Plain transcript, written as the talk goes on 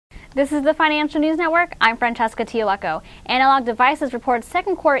This is the Financial News Network. I'm Francesca Tiolecco. Analog Devices reports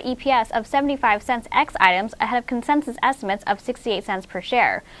second quarter EPS of 75 cents ex items ahead of consensus estimates of 68 cents per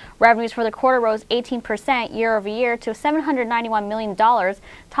share. Revenues for the quarter rose 18% year over year to $791 million,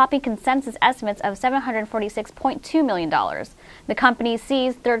 topping consensus estimates of $746.2 million. The company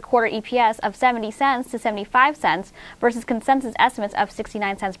sees third quarter EPS of 70 cents to 75 cents versus consensus estimates of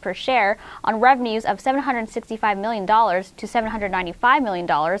 69 cents per share on revenues of $765 million to $795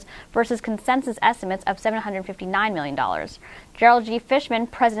 million versus consensus estimates of $759 million. Jerald G. Fishman,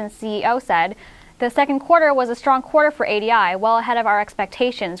 President and CEO, said, "The second quarter was a strong quarter for ADI, well ahead of our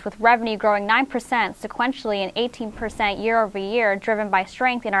expectations, with revenue growing 9% sequentially and 18% year over year, driven by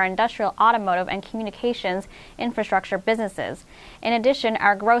strength in our industrial, automotive, and communications infrastructure businesses. In addition,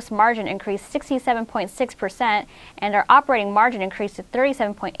 our gross margin increased 67.6% and our operating margin increased to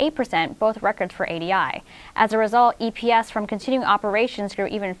 37.8%, both records for ADI. As a result, EPS from continuing operations grew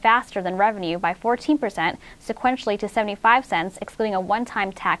even faster than revenue by 14% sequentially to 75 cents, excluding a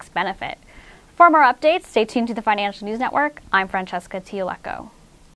one-time tax benefit." For more updates, stay tuned to the Financial News Network. I'm Francesca Tiolecco.